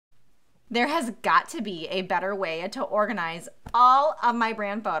There has got to be a better way to organize all of my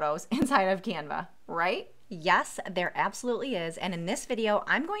brand photos inside of Canva, right? Yes, there absolutely is. And in this video,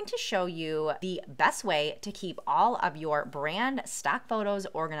 I'm going to show you the best way to keep all of your brand stock photos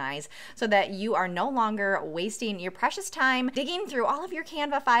organized so that you are no longer wasting your precious time digging through all of your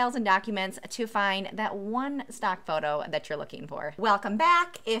Canva files and documents to find that one stock photo that you're looking for. Welcome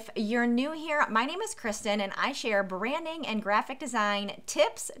back. If you're new here, my name is Kristin and I share branding and graphic design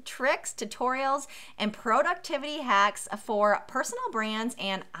tips, tricks, tutorials, and productivity hacks for personal brands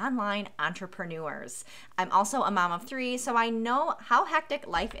and online entrepreneurs. I'm also a mom of 3, so I know how hectic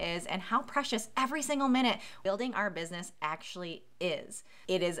life is and how precious every single minute building our business actually is.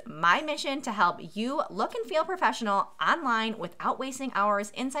 It is my mission to help you look and feel professional online without wasting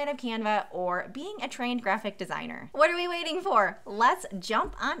hours inside of Canva or being a trained graphic designer. What are we waiting for? Let's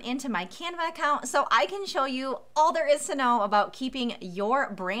jump on into my Canva account so I can show you all there is to know about keeping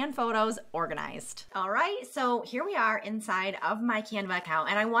your brand photos organized. All right, so here we are inside of my Canva account,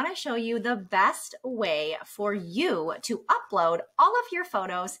 and I want to show you the best way for you to upload all of your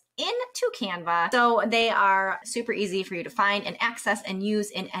photos into Canva so they are super easy for you to find and access and use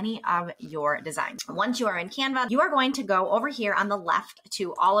in any of your designs. Once you are in Canva, you are going to go over here on the left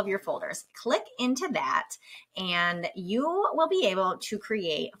to all of your folders. Click into that and you will be able to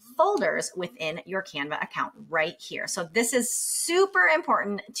create folders within your Canva account right here. So this is super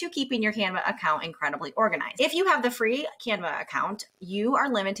important to keeping your Canva account incredibly organized. If you have the free Canva account, you are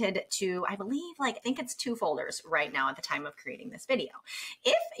limited to, I think it's 2 folders right now at the time of creating this video.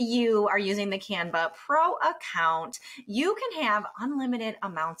 If you are using the Canva Pro account, you can have unlimited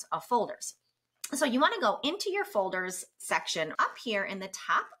amounts of folders. So you want to go into your folders section up here in the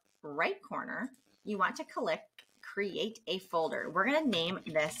top right corner. You want to click create a folder. We're going to name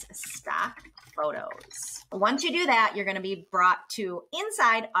this stock photos. Once you do that, you're going to be brought to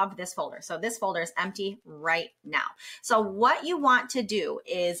inside of this folder. So this folder is empty right now. So what you want to do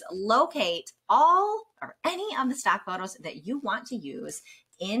is locate all or any of the stock photos that you want to use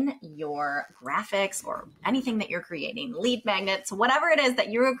in your graphics or anything that you're creating, lead magnets, whatever it is that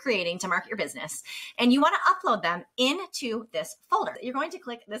you're creating to market your business, and you want to upload them into this folder. You're going to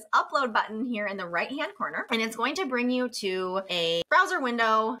click this upload button here in the right-hand corner, and it's going to bring you to a browser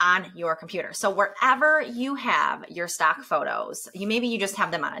window on your computer. So wherever you have your stock photos, maybe you just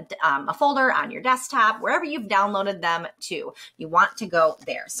have them on a folder on your desktop, wherever you've downloaded them to, you want to go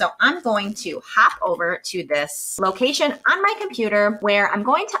there. So I'm going to hop over to this location on my computer where I'm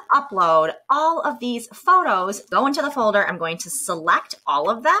going to upload all of these photos. Go into the folder. I'm going to select all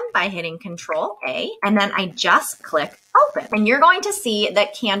of them by hitting Control A, and then I just click open. And you're going to see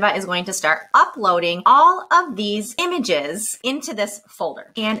that Canva is going to start uploading all of these images into this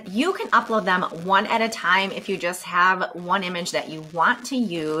folder. And you can upload them one at a time if you just have one image that you want to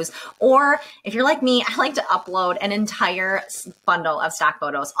use. Or if you're like me, I like to upload an entire bundle of stock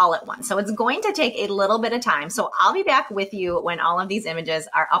photos all at once. So it's going to take a little bit of time. So I'll be back with you when all of these images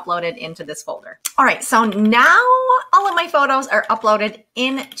are uploaded into this folder. All right, so now all of my photos are uploaded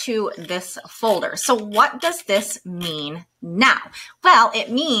into this folder. So what does this mean now? Well,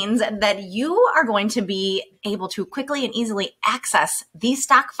 it means that you are going to be able to quickly and easily access these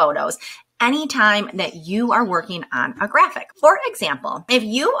stock photos anytime that you are working on a graphic. For example, if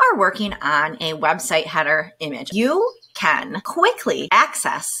you are working on a website header image, you can quickly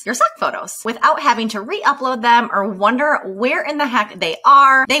access your stock photos without having to re-upload them or wonder where in the heck they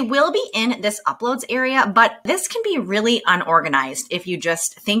are. They will be in this uploads area, but this can be really unorganized if you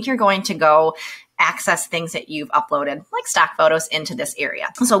just think you're going to go access things that you've uploaded, like stock photos, into this area.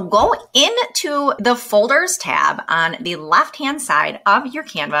 So go into the folders tab on the left-hand side of your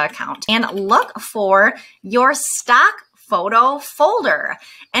Canva account and look for your stock photo folder.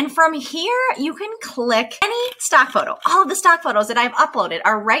 And from here, you can click any stock photo. All of the stock photos that I've uploaded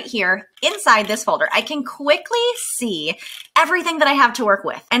are right here inside this folder. I can quickly see everything that I have to work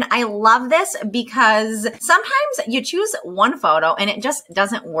with. And I love this because sometimes you choose one photo and it just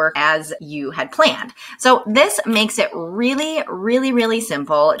doesn't work as you had planned. So this makes it really, really, really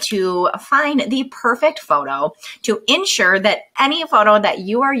simple to find the perfect photo to ensure that any photo that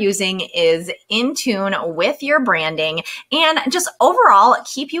you are using is in tune with your branding and just overall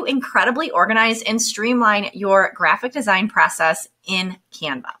keep you incredibly organized and streamline your graphic design process in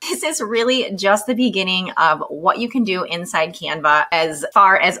Canva. This is really just the beginning of what you can do inside inside Canva as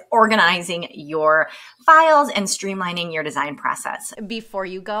far as organizing your files and streamlining your design process. Before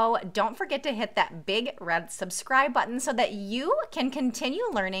you go, don't forget to hit that big red subscribe button so that you can continue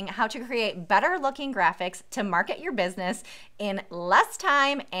learning how to create better looking graphics to market your business in less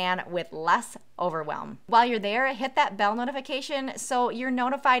time and with less overwhelm. While you're there, hit that bell notification so you're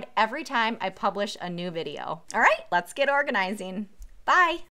notified every time I publish a new video. All right, let's get organizing. Bye.